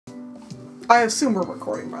I assume we're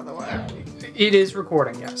recording, by the way. It is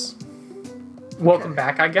recording, yes. Welcome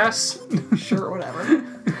back, I guess. Sure, whatever.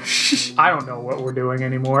 I don't know what we're doing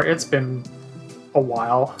anymore. It's been a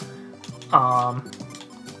while. I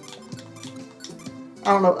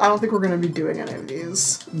don't know. I don't think we're going to be doing any of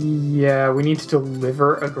these. Yeah, we need to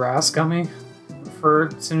deliver a grass gummy for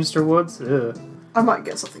Sinister Woods. Ugh. I might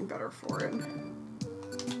get something better for it.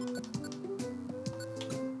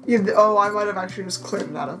 Yeah, oh, I might have actually just cleared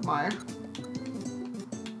it out of my...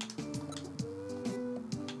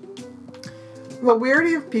 Well, we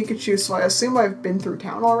already have Pikachu, so I assume I've been through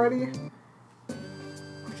town already.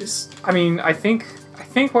 Just... I mean, I think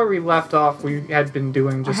where we left off, we had been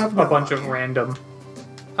doing just a bunch of random...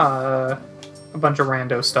 a bunch of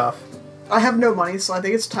rando stuff. I have no money, so I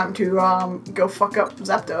think it's time to, go fuck up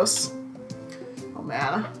Zapdos. Oh,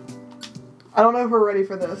 man. I don't know if we're ready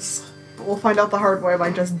for this, but we'll find out the hard way by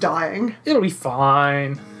just dying. It'll be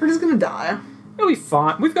fine. We're just gonna die. It'll be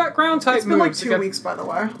fine. We've got ground type moves. It's been like 2 weeks, by the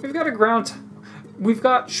way. We've got a ground... We've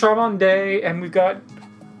got Charmander, and we've got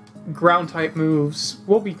ground type moves.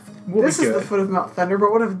 We'll be good. This is the foot of Mount Thunder,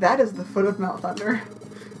 but what if that is the foot of Mount Thunder?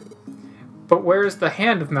 But where's the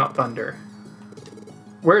hand of Mount Thunder?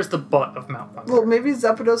 Where's the butt of Mount Thunder? Well, maybe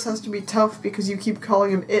Zapdos has to be tough because you keep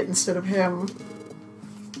calling him it instead of him.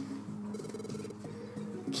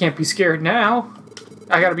 Can't be scared now.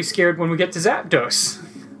 I gotta be scared when we get to Zapdos.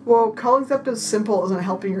 Well, calling Zapdos simple isn't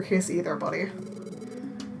helping your case either, buddy.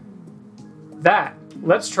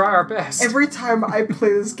 Let's try our best. Every time I play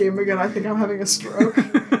this game again, I think I'm having a stroke.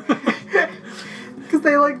 Because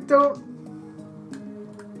they, like, don't...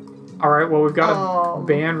 Alright, well, we've got a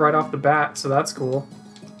ban right off the bat, so that's cool.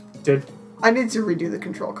 I need to redo the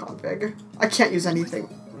control config. I can't use anything.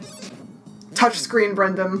 Touchscreen,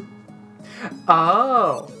 Brendan.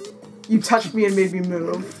 Oh. You touched me and made me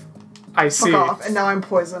move. I see. Fuck off, and now I'm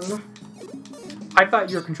poisoned. I thought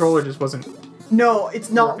your controller just wasn't... No, it's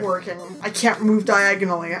not working. I can't move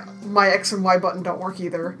diagonally. My X and Y button don't work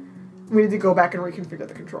either. We need to go back and reconfigure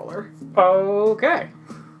the controller. Okay.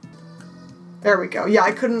 There we go. Yeah,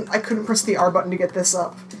 I couldn't press the R button to get this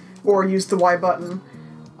up. Or use the Y button.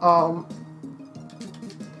 Or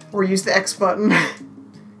use the X button.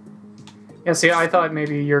 Yeah, see, I thought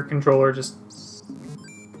maybe your controller just...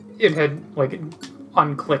 It had, like,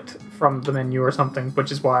 unclicked from the menu or something, which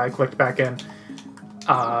is why I clicked back in.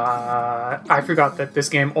 I forgot that this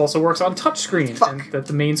game also works on touchscreen, and that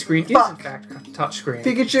the main screen is, in fact, touchscreen.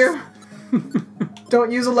 Pikachu!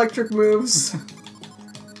 Don't use electric moves.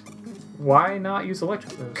 Why not use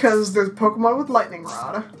electric moves? Because there's Pokemon with Lightning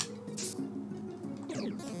Rod.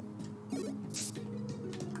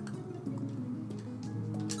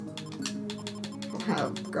 I don't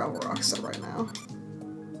have Gravel Rock set right now.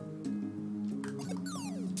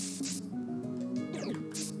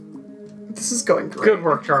 This is going great. Good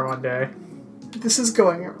work, Charmander. This is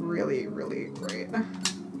going really, really great.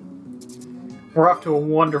 We're off to a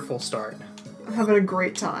wonderful start. I'm having a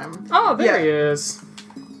great time. Oh, there he is.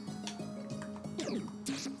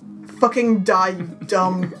 Fucking die, you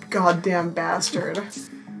dumb goddamn bastard.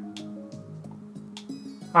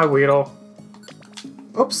 Hi, Weedle.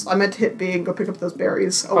 Oops, I meant to hit B and go pick up those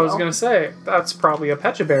berries. Oh, I was gonna say, that's probably a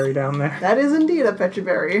Pecha Berry down there. That is indeed a Pecha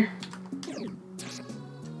Berry.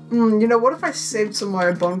 You know, what if I saved some of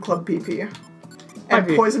my Bone Club PP? And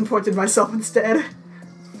poison pointed myself instead?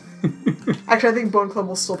 Actually, I think Bone Club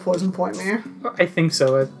will still poison point me. I think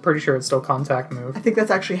so. I'm pretty sure it's still contact move. I think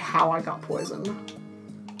that's actually how I got poisoned.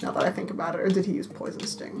 Now that I think about it. Or did he use Poison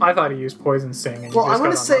Sting? I thought he used Poison Sting. And well, I'm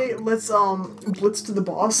gonna say let's blitz to the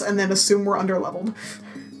boss and then assume we're underleveled.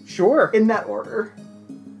 Sure. In that order.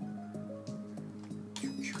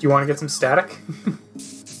 Do you want to get some static?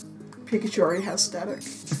 Pikachu already has static.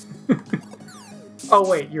 Oh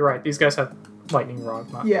wait, you're right. These guys have Lightning Rod.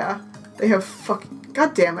 Not... Yeah, they have fucking...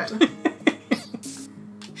 God damn it.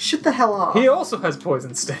 Shut the hell off. He also has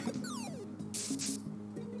Poison Sting.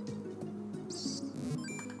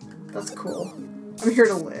 That's cool. I'm here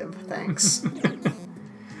to live, thanks.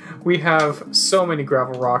 We have so many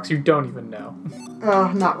gravel rocks, you don't even know.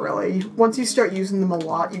 Not really. Once you start using them a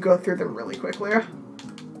lot, you go through them really quickly.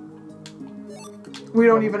 We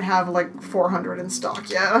don't even have, like, 400 in stock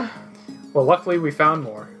yet. Well, luckily we found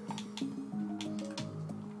more.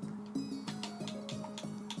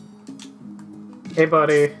 Hey,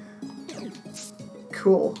 buddy.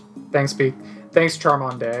 Cool. Thanks, Pete. Thanks,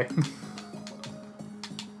 Charmander.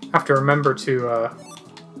 Have to remember to,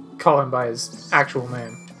 call him by his actual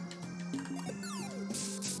name.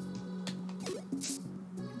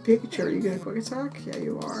 Pikachu, are you gonna quick attack? Yeah,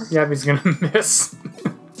 you are. Yeah, he's gonna miss.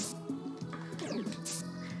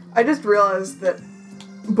 I just realized that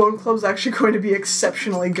Bone Club's actually going to be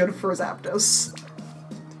exceptionally good for Zapdos.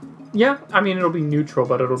 Yeah, I mean, it'll be neutral,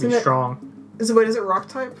 but it'll be strong. Is it rock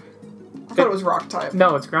type? I thought it was rock type.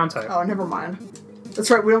 No, it's ground type. Oh, never mind. That's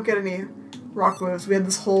right, we don't get any rock moves. We had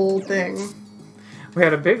this whole thing. We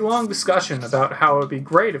had a big, long discussion about how it would be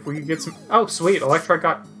great if we could get some... Oh, sweet, Electrike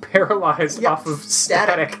got paralyzed off of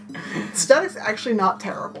static. Static's actually not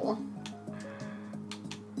terrible.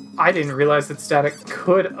 I didn't realize that static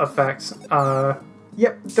could affect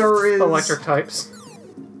Yep, there is... electric types.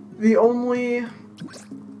 The only...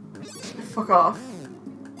 Fuck off.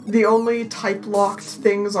 The only type-locked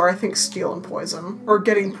things are, I think, steel and poison. Or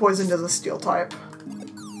getting poisoned as a steel type.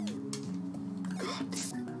 God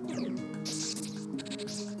damn it.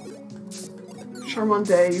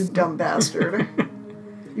 Charmander, you dumb bastard.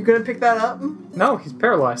 You gonna pick that up? No, he's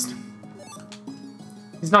paralyzed.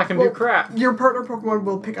 He's not gonna do crap. Your partner Pokemon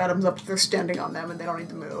will pick items up if they're standing on them and they don't need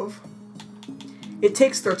to move. It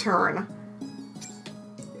takes their turn.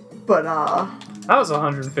 But, That was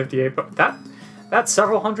 158, but that's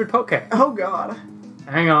several hundred Poke. Oh god.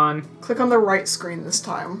 Hang on. Click on the right screen this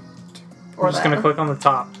time. Or I'm just gonna click on the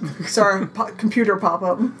top. Sorry, computer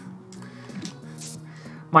pop-up.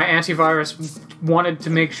 My antivirus wanted to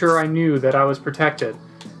make sure I knew that I was protected.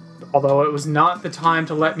 Although it was not the time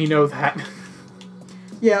to let me know that.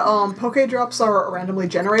 Yeah, Poke Drops are randomly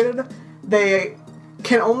generated. They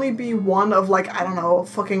can only be one of, like, I don't know,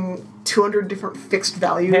 fucking 200 different fixed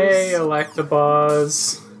values. Hey,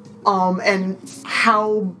 Electabuzz. And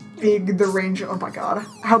how big the range, oh my god,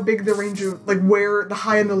 how big the range of, like, where the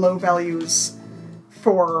high and the low values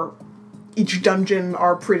for each dungeon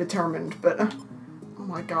are predetermined, but, oh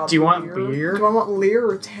my god. Do you want Leer? Do I want Leer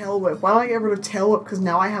or Tail Whip? Why don't I get rid of Tail Whip, because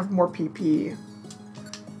now I have more PP.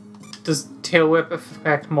 Does Tail Whip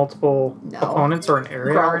affect multiple opponents or an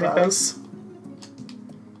area or anything? Does.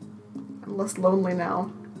 I'm less lonely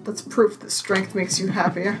now. That's proof that strength makes you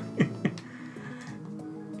happier.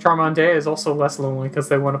 Charmander is also less lonely because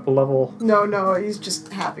they went up a level. No, he's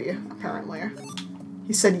just happy, apparently.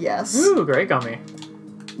 He said yes. Ooh, Grey Gummy.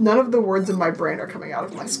 None of the words in my brain are coming out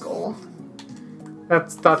of my skull.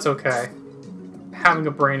 That's okay. Having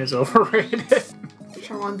a brain is overrated.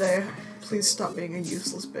 Charmander, please stop being a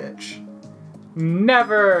useless bitch.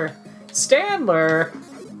 Never! Standler!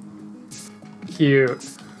 Cute.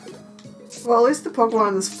 Well, at least the Pokemon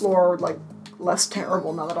on this floor are, like, less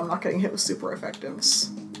terrible now that I'm not getting hit with super effectives.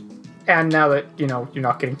 And now that, you know, you're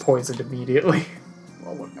not getting poisoned immediately.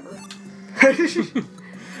 Well, whatever.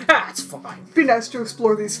 That's fine. It'd be nice to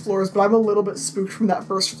explore these floors, but I'm a little bit spooked from that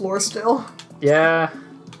first floor still. Yeah.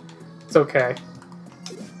 It's okay.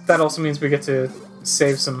 That also means we get to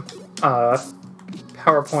save some,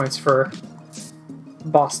 power points for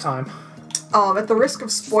boss time. At the risk of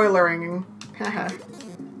spoilering...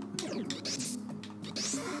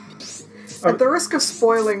 At the risk of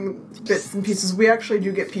spoiling bits and pieces, we actually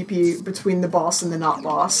do get PP between the boss and the not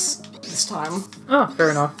boss this time. Oh, fair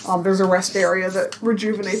enough. There's a rest area that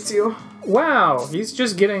rejuvenates you. Wow, he's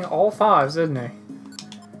just getting all fives, isn't he?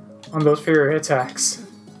 On those fairy attacks.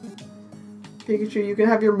 Pikachu, you can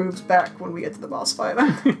have your moves back when we get to the boss fight.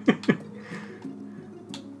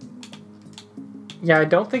 Yeah, I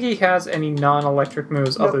don't think he has any non-electric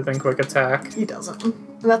moves other than Quick Attack. He doesn't.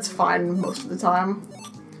 And that's fine most of the time.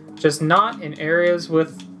 Just not in areas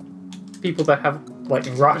with people that have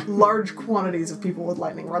Lightning Rod. Large quantities of people with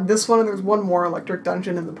Lightning Rod. This one, and there's one more electric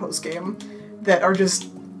dungeon in the post-game that are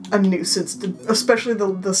just a nuisance, especially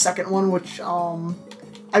the second one, which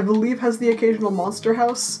I believe has the occasional monster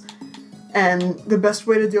house. And the best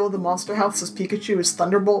way to deal with the monster house as Pikachu is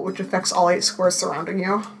Thunderbolt, which affects all 8 squares surrounding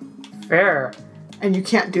you. Fair. And you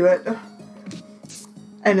can't do it.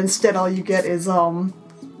 And instead all you get is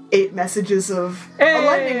 8 messages of a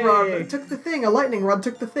lightning rod took the thing, a lightning rod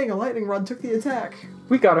took the thing, a lightning rod took the attack.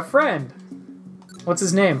 We got a friend. What's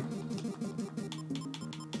his name?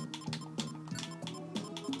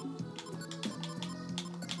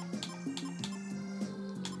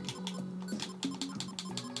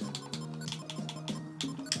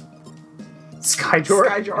 Skyjor?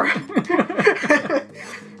 Skyjor.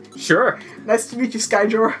 Sure. Nice to meet you,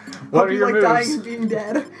 Skyjor. What Hope are you your like moves? dying and being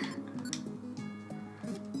dead.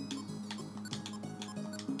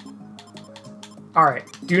 Alright,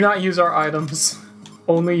 do not use our items.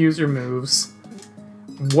 Only use your moves.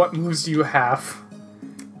 What moves do you have?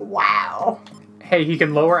 Wow. Hey, he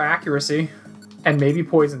can lower accuracy and maybe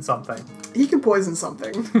poison something. He can poison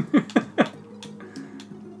something.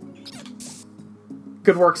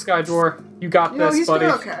 Good work, Skyjor. You got this, he's buddy.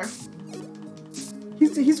 doing okay.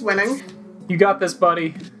 He's winning. You got this,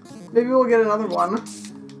 buddy. Maybe we'll get another one.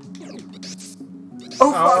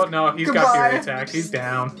 Oh, fuck. Oh no, he's Goodbye. got Fury Attack. He's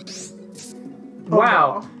down. Oh,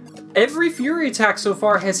 Wow. no. Every Fury Attack so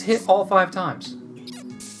far has hit all 5 times.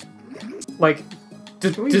 Like,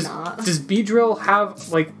 does Beedrill have,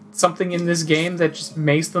 like, something in this game that just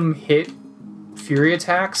makes them hit Fury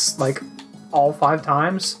Attacks, like, all 5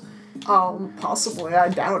 times? Possibly. I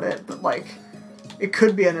doubt it, but, like, it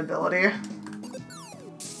could be an ability.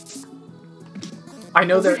 I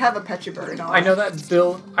know that we have a Pechaberry now. I know that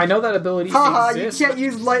ability exists. You can't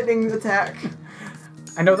use lightning attack.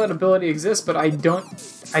 I know that ability exists, but I don't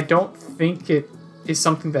think it is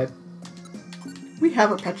something that... We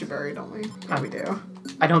have a Pechaberry, don't we? Yeah, we do.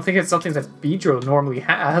 I don't think it's something that Beedrill normally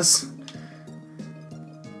has.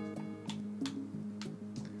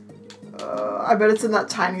 I bet it's in that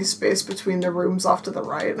tiny space between the rooms off to the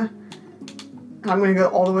right. And I'm gonna go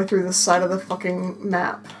all the way through this side of the fucking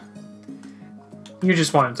map. You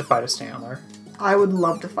just wanted to fight a Stantler. I would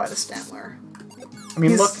love to fight a Stantler. I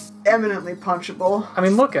mean, He's eminently punchable. I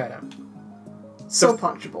mean, look at him. So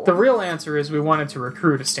punchable. The real answer is we wanted to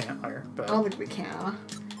recruit a Stantler, but... I don't think we can.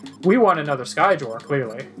 We want another Skyjor,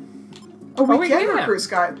 clearly. Oh, we can recruit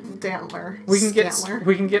Stantler. We can get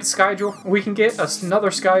Skyjor. We can get another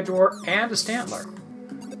Skyjor and a Stantler.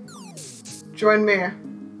 Join me.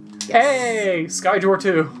 Yes. Hey, Skyjor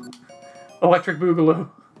 2. Electric Boogaloo.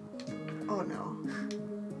 Oh no.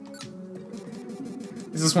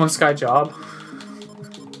 Is this one Sky Job?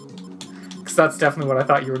 Because that's definitely what I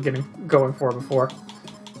thought you were going for before.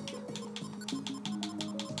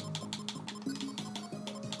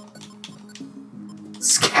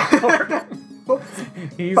 Scatlord.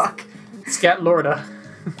 He's Fuck. Scatlorda.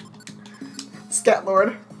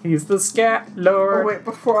 Scatlord. He's the Scatlord. Oh wait,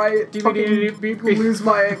 before I lose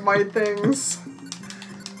my things.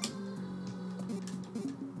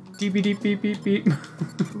 Beep beep beep beep beep.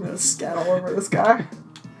 I'm gonna scat all over this guy.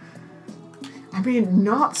 I mean,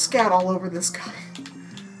 not scat all over this guy.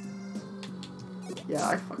 Yeah,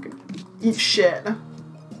 I fucking eat shit.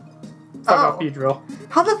 Fuck off, Beedrill.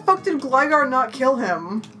 How the fuck did Gligar not kill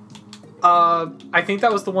him? I think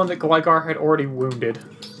that was the one that Gligar had already wounded.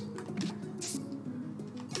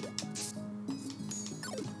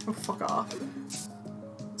 Oh, fuck off.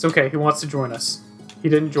 It's okay, he wants to join us. He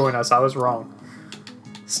didn't join us, I was wrong.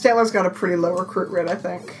 Stantler's got a pretty low recruit rate, I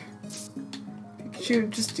think. Pikachu,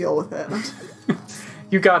 just deal with it.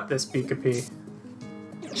 You got this, Pika-Pee.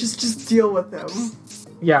 Just deal with him.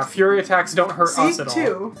 Yeah, Fury attacks don't hurt us at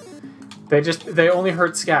all. They only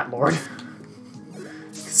hurt Scatlord.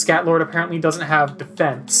 Scatlord apparently doesn't have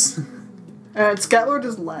defense. And Scatlord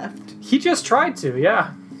just left. He just tried to,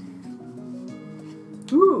 yeah.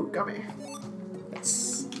 Ooh, gummy.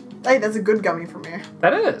 Yes. Hey, that's a good gummy for me.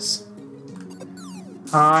 That is.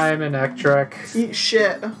 Hi, Manectric. Eat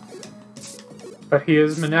shit. But he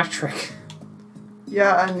is Manectric.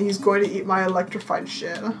 Yeah, and he's going to eat my electrified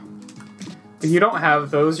shit. But you don't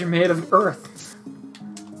have those, you're made of earth.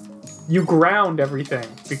 You ground everything,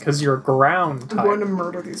 because you're ground type. I'm going to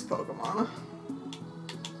murder these Pokemon.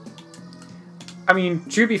 I mean,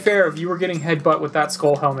 to be fair, if you were getting headbutt with that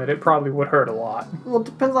skull helmet, it probably would hurt a lot. Well, it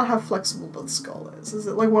depends on how flexible the skull is. Is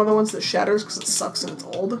it like one of the ones that shatters because it sucks and it's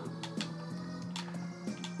old?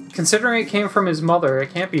 Considering it came from his mother,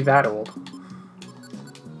 it can't be that old.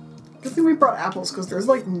 Good thing we brought apples, because there's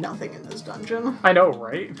like nothing in this dungeon. I know,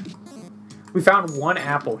 right? We found one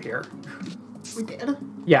apple here. We did?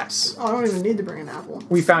 Yes. Oh, I don't even need to bring an apple.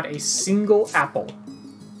 We found a single apple.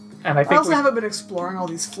 And I also haven't been exploring all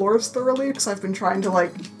these floors thoroughly, because I've been trying to,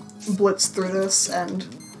 like, blitz through this, and...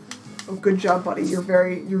 Oh, good job, buddy. You're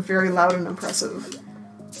very loud and impressive.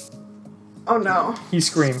 Oh, no. He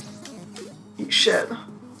screamed. Eat shit.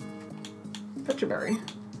 Pechaberry.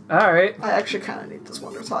 Alright. I actually kind of need this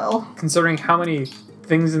Wonder Tile. Considering how many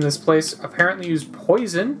things in this place apparently use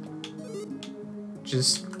poison. Which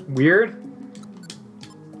is weird.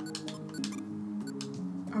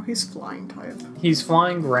 Oh, he's flying type. He's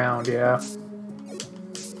flying ground, yeah.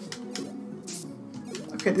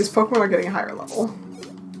 Okay, these Pokemon are getting a higher level.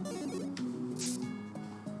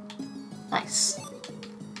 Nice.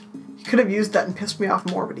 He could have used that and pissed me off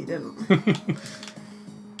more, but he didn't.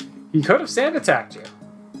 He could have sand attacked you.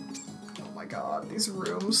 Oh my god, these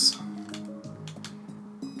rooms.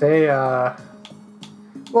 They,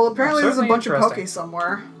 Well, apparently there's a bunch of Poké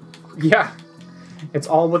somewhere. Yeah. It's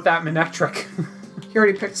all with that Manectric. He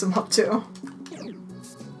already picked some up, too.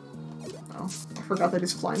 Oh, I forgot that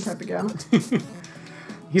he's flying type again.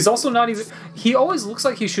 He's also not even... He always looks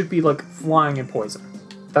like he should be, like, flying in poison.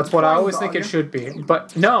 That's what I always think it should be.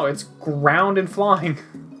 But no, it's ground and flying.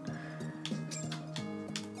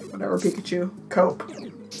 Whatever, Pikachu. Cope.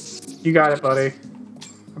 You got it, buddy.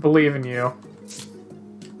 I believe in you.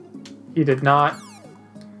 He did not.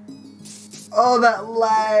 Oh, that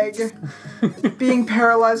lag. Being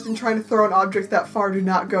paralyzed and trying to throw an object that far do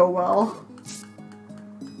not go well.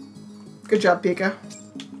 Good job, Pika.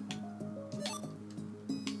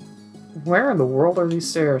 Where in the world are these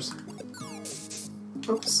stairs?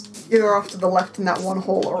 Oops. Either off to the left in that one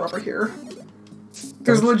hole or over here.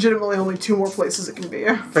 There's legitimately only 2 more places it can be.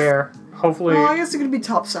 Fair. Hopefully... Well, I guess it could be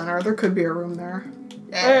top center. There could be a room there.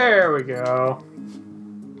 Yeah. There we go.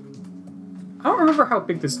 I don't remember how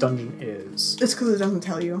big this dungeon is. It's because it doesn't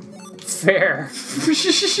tell you. Fair.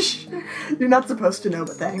 You're not supposed to know,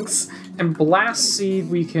 but thanks. And Blast Seed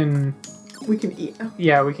we can... We can eat.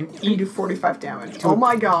 Yeah, we can eat. And do 45 damage. Oh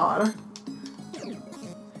my god.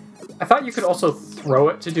 I thought you could also throw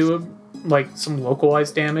it to do, like, some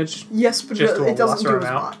localized damage. Yes, but it doesn't do as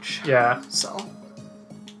much. Yeah. So.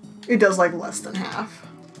 It does, like, less than half.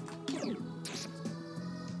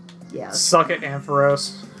 Yeah. Suck it,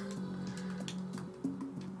 Ampharos.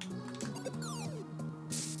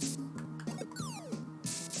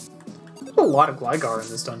 There's a lot of Gligar in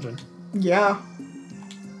this dungeon. Yeah.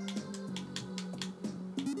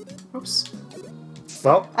 Oops.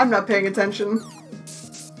 Well. I'm not paying attention.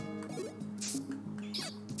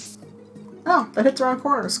 Oh, that hits around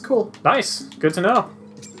corners. Cool. Nice. Good to know.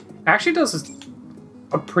 Actually does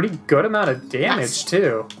a pretty good amount of damage,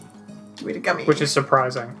 too. Sweet a gummy. Which is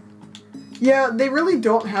surprising. Yeah, they really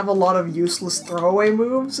don't have a lot of useless throwaway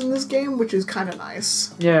moves in this game, which is kind of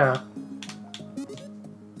nice. Yeah.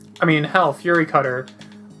 I mean, hell, Fury Cutter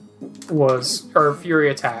was... Or Fury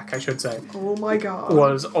Attack, I should say. Oh my god.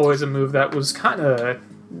 Was always a move that was kind of...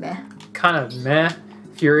 Meh. Kind of meh.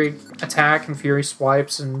 Fury Attack and Fury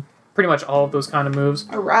Swipes and pretty much all of those kind of moves.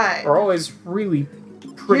 Alright. Are always really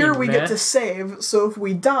pretty Here we meh. get to save, so if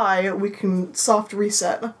we die, we can soft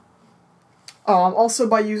reset. Also,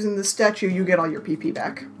 by using the statue, you get all your PP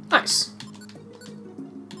back. Nice.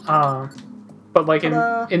 But like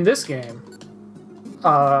in this game,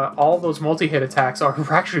 all those multi-hit attacks are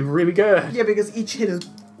actually really good. Yeah, because each hit is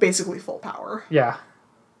basically full power. Yeah.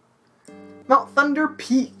 Mount Thunder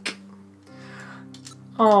Peak.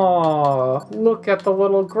 Oh, look at the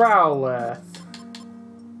little Growlithe.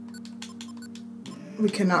 We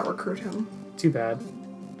cannot recruit him. Too bad.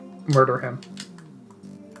 Murder him.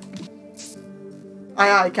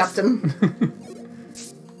 Aye, aye, Captain.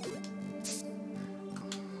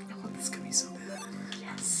 Oh, this could be so bad.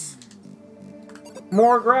 Yes.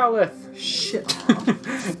 More Growlithe. Shit.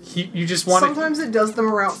 You just want Sometimes it does them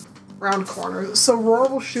around corners. So Roar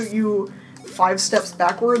will shoot you 5 steps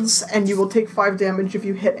backwards, and you will take 5 damage if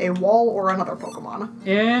you hit a wall or another Pokemon.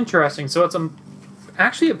 Interesting. So it's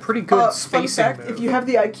actually a pretty good spacing fun fact, move. if you have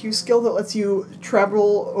the IQ skill that lets you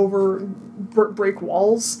travel over break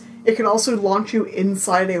walls, it can also launch you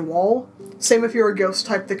inside a wall. Same if you're a ghost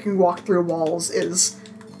type that can walk through walls,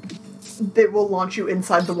 it will launch you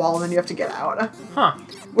inside the wall and then you have to get out. Huh.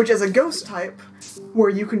 Which as a ghost type, where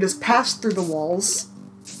you can just pass through the walls,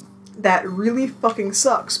 that really fucking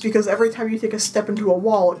sucks, because every time you take a step into a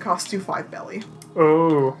wall, it costs you 5 belly.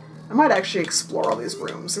 Oh. I might actually explore all these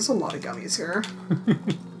rooms. There's a lot of gummies here.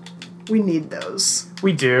 We need those.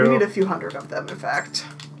 We do. We need a few hundred of them, in fact.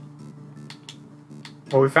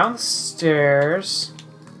 Well, we found the stairs.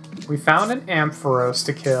 We found an Ampharos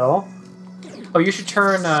to kill. Oh, you should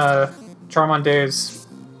turn Charmande's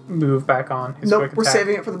move back on. His Nope, quick we're attack.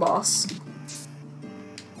 saving it for the boss.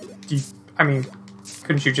 I mean,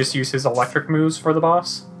 couldn't you just use his electric moves for the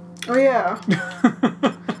boss? Oh yeah.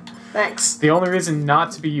 Thanks. The only reason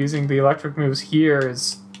not to be using the electric moves here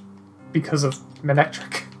is because of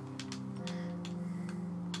Manectric.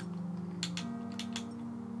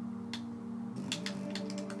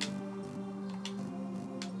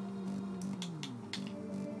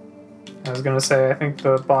 I was gonna say, I think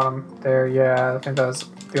the bottom there, yeah, I think that was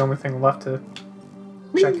the only thing left to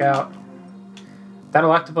check out. That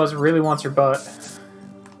Electabuzz really wants your butt.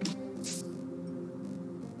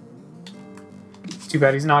 It's too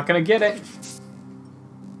bad he's not gonna get it.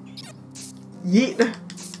 Yeet.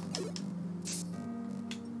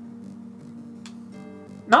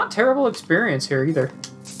 Not terrible experience here either.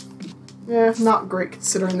 Yeah, not great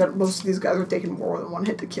considering that most of these guys are taking more than 1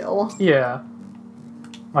 hit to kill. Yeah.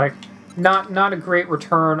 Like, not a great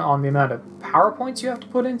return on the amount of power points you have to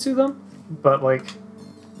put into them, but like,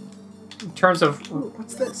 in terms of... Ooh,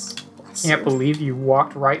 what's this? Can't believe you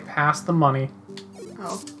walked right past the money.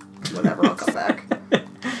 Oh, whatever, I'll come back.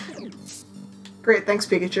 Great, thanks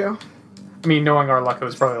Pikachu. I mean, knowing our luck, it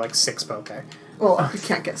was probably like 6 Poke. Well, you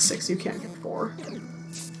can't get 6, you can't get 4.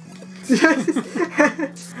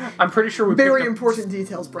 I'm pretty sure we Very picked up, important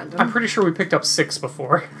details, Brendan. I'm pretty sure we picked up 6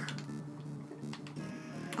 before.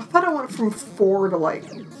 I thought I went from 4 to, like,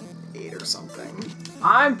 8 or something.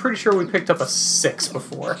 I'm pretty sure we picked up a 6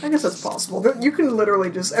 before. I guess that's possible. You can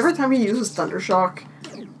literally just... Every time he uses Thunder Shock,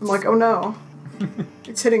 I'm like, oh no.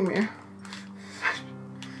 It's hitting me.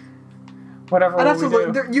 Whatever I'd have to we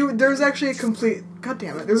look. do. There's actually a complete... God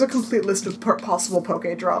damn it. There's a complete list of possible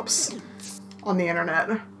Poke drops on the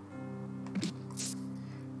internet.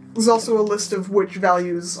 There's also a list of which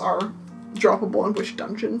values are droppable in which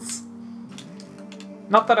dungeons.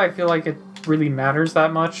 Not that I feel like it really matters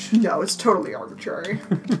that much. No, it's totally arbitrary.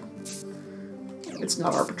 It's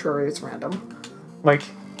not arbitrary, it's random. Like,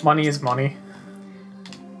 money is money.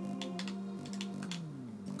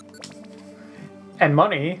 And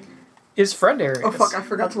money is friend areas. Oh fuck, I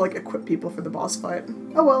forgot to, like, equip people for the boss fight.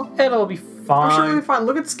 Oh well. It'll be fine. I'm sure it'll be fine.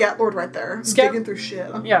 Look at Scatlord right there. Digging through shit.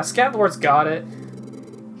 Yeah, Scatlord's got it.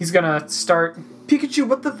 He's gonna start... Pikachu,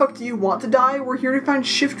 what the fuck do you want to die? We're here to find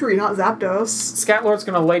Shiftry, not Zapdos. Scatlord's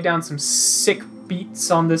gonna lay down some sick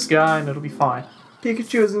beats on this guy, and it'll be fine.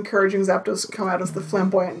 Pikachu is encouraging Zapdos to come out as the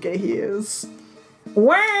flamboyant gay he is.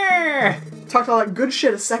 Wah! Talked all that good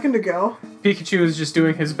shit a second ago. Pikachu is just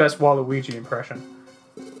doing his best Waluigi impression.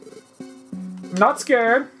 I'm not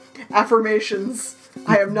scared. Affirmations.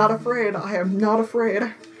 I am not afraid. I am not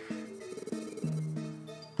afraid.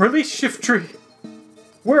 Release Shiftry.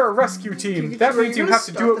 We're a rescue team. Pikachu, that means you have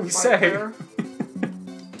to do what we say. Do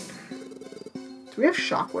we have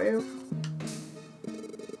Shockwave?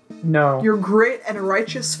 No. Your great and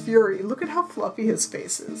righteous fury. Look at how fluffy his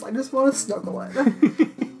face is. I just want to snuggle it.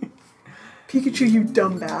 Pikachu, you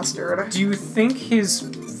dumb bastard. Do you think his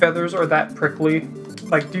feathers are that prickly?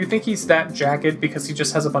 Like, do you think he's that jagged because he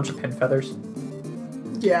just has a bunch of pin feathers?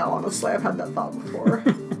 Yeah, honestly, I've had that thought before.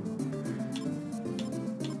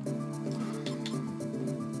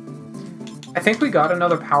 I think we got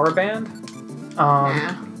another power band.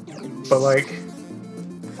 Nah. But like...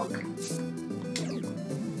 Fuck.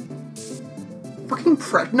 Fucking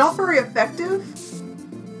not very effective?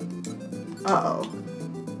 Uh-oh.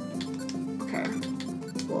 Okay.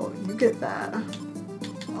 Well, you get that.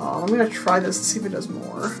 I'm gonna try this and see if it does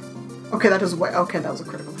more. Okay, that does way. Okay, that was a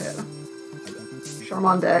critical hit.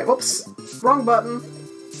 Charmander. Whoops. Wrong button.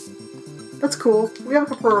 That's cool. We have a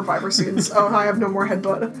couple of reviver seeds. Oh, I have no more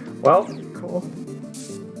headbutt. Well. Cool.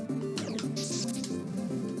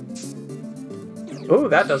 Ooh,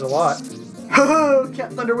 that does a lot. Ho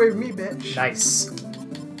can't thunderwave me, bitch. Nice.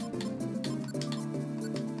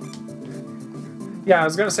 Yeah, I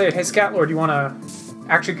was gonna say, hey Scatlord, you wanna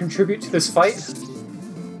actually contribute to this fight?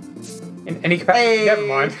 In any capacity? Hey. Never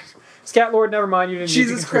mind. Scatlord, never mind, you didn't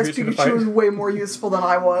Jesus need to Christ, contribute to the Pikachu fight. was way more useful than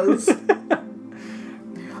I was.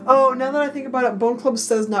 Oh, now that I think about it, Bone Club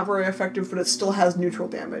says not very effective, but it still has neutral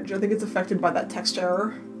damage. I think it's affected by that text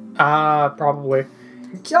error. Probably.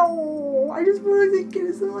 Yo, I just wanted to get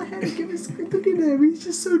his little head and give his look at him. He's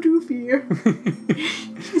just so doofy.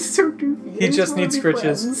 He's so doofy. He just needs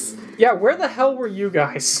scritches. Yeah, where the hell were you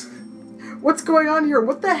guys? What's going on here?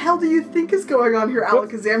 What the hell do you think is going on here,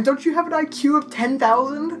 Alakazam? Don't you have an IQ of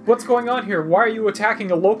 10,000? What's going on here? Why are you attacking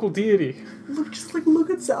a local deity? Look, just like look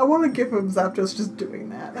at I want to give him Zapdos just doing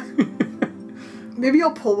that. Maybe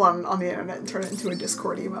I'll pull one on the internet and turn it into a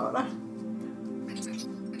Discord emote.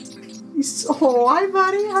 Oh, hi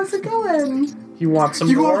buddy, how's it going? You want some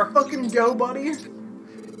you more? You want to fucking go, buddy?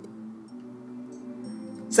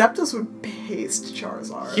 Zapdos would paste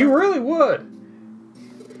Charizard. He really would.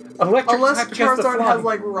 Electric Unless type against the Charizard flying. has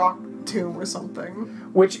like Rock Tomb or something.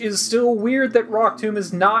 Which is still weird that Rock Tomb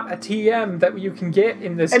is not a TM that you can get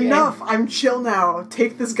in this game. Enough! I'm chill now.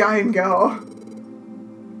 Take this guy and go.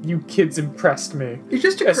 You kids impressed me. It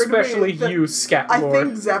just occurred Especially to me you, Scatlord. I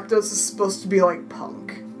think Zapdos is supposed to be like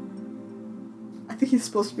punk. I think he's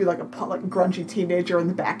supposed to be like a like grungy teenager in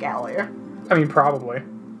the back alley. I mean, probably.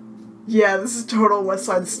 Yeah, this is total West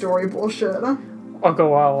Side Story bullshit. I'll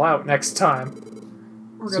go all out next time.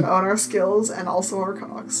 We're gonna own our skills and also our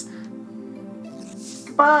cocks.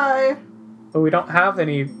 Goodbye! But we don't have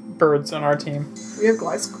any birds on our team. We have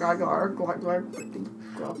Glygar.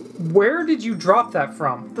 Where did you drop that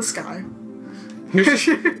from? The sky. You're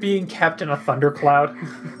just being kept in a thundercloud.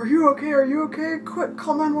 Are you okay? Are you okay? Quick,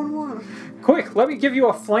 call 911. Quick, let me give you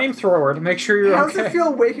a flamethrower to make sure you're How okay. does it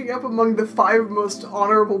feel waking up among the 5 most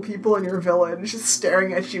honorable people in your village,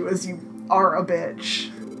 staring at you as you are a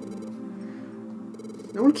bitch?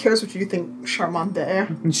 No one cares what you think, Charmander.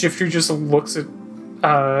 And Shiftry just looks at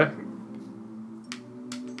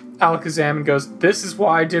Alakazam and goes, "This is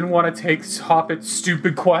why I didn't want to take Hoppet's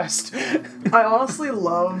stupid quest." I honestly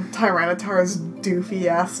love Tyranitar's doofy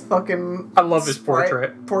ass fucking. I love his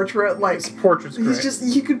portrait. Like his portrait's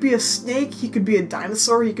great. He could be a snake, he could be a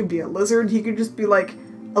dinosaur, he could be a lizard, he could just be like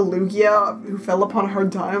a Lugia who fell upon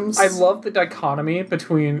hard times. I love the dichotomy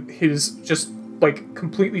between his just, like,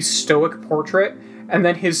 completely stoic portrait and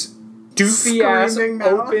then his doofy-ass,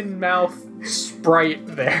 open-mouth sprite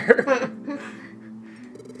there.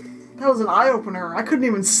 That was an eye-opener. I couldn't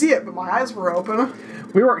even see it, but my eyes were open.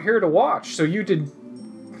 We weren't here to watch, so you did...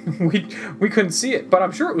 we couldn't see it, but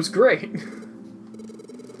I'm sure it was great.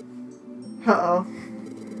 Uh-oh.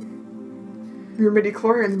 Your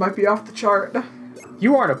midichlorians might be off the chart.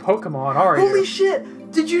 You aren't a Pokemon, are you? Holy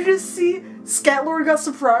shit! Did you just see Scatlord got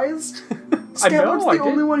surprised? Scatlord's the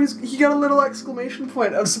only one he got a little exclamation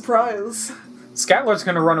point of surprise. Scatlord's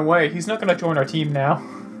gonna run away. He's not gonna join our team now.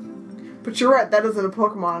 But you're right, that isn't a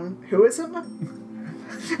Pokemon. Who isn't?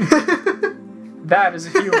 That is a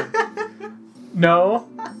human. No,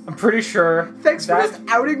 I'm pretty sure. Thanks for just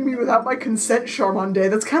outing me without my consent, Charmander.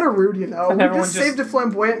 That's kind of rude, you know. We just saved a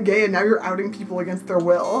flamboyant gay and now you're outing people against their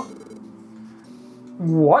will.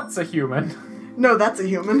 What's a human? No, that's a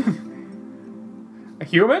human. A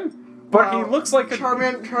human? But he looks like a...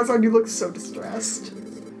 Charizard, you look so distressed.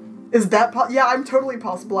 Is that yeah, I'm totally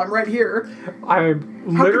possible. I'm right here. I'm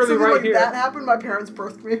literally right here. How could that happen? My parents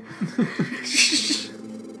birthed me.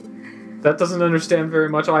 That doesn't understand very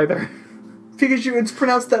much either. Pikachu, it's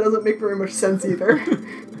pronounced that doesn't make very much sense either.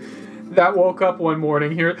 That woke up one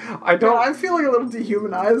morning here. No, I'm feeling a little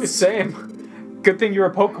dehumanized. Same. Good thing you're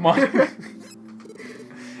a Pokemon.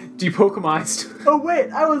 Depuokemized. Oh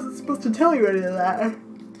wait, I wasn't supposed to tell you any of that.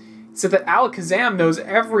 So that Alakazam knows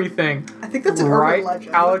everything. I think that's an urban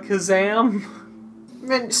legend. Alakazam?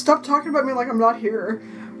 Man, stop talking about me like I'm not here.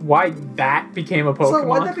 Why that became a Pokemon?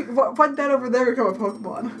 So why'd that over there become a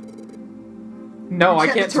Pokemon? No, I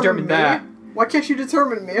can't determine that. Why can't you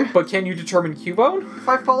determine me? But can you determine Cubone? If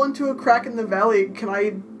I fall into a crack in the valley, can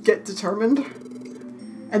I get determined?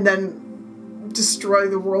 And then destroy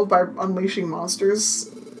the world by unleashing monsters?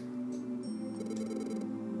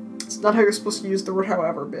 It's not how you're supposed to use the word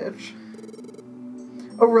however, bitch.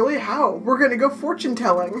 Oh really? How? We're gonna go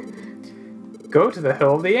fortune-telling. Go to the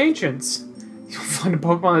Hill of the Ancients. You'll find a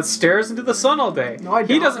Pokemon that stares into the sun all day. No, I don't.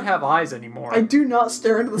 He doesn't have eyes anymore. I do not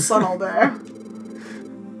stare into the sun all day.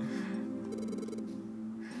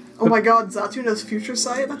 Oh my god, Xatu knows future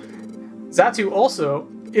sight? Xatu also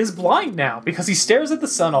is blind now because he stares at the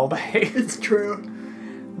sun all day. It's true.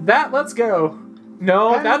 Let's go.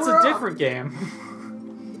 No, And that's we're a different game.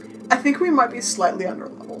 I think we might be slightly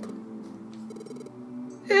underleveled.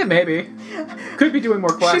 Maybe. Could be doing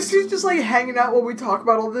more quests. Shifty's just like hanging out while we talk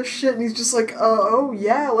about all this shit and he's just like, oh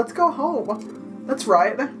yeah, let's go home. That's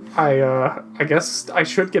right. I guess I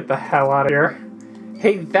should get the hell out of here.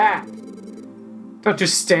 Hey, that! Don't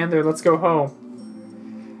just stand there, let's go home.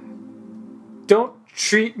 Don't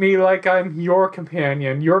treat me like I'm your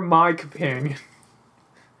companion. You're my companion.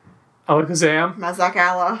 Alakazam?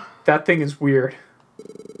 Mazakala. That thing is weird.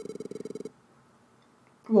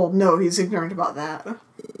 Well, no, he's ignorant about that.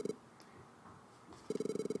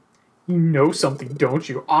 You know something, don't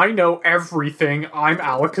you? I know everything. I'm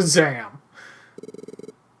Alakazam.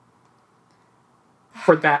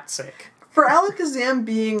 For that sake. For Alakazam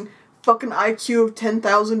being fucking IQ of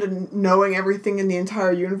 10,000 and knowing everything in the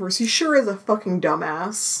entire universe, he sure is a fucking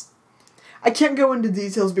dumbass. I can't go into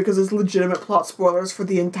details because it's legitimate plot spoilers for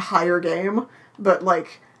the entire game, but,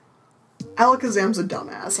 like, Alakazam's a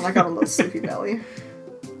dumbass, and I got a little sleepy belly.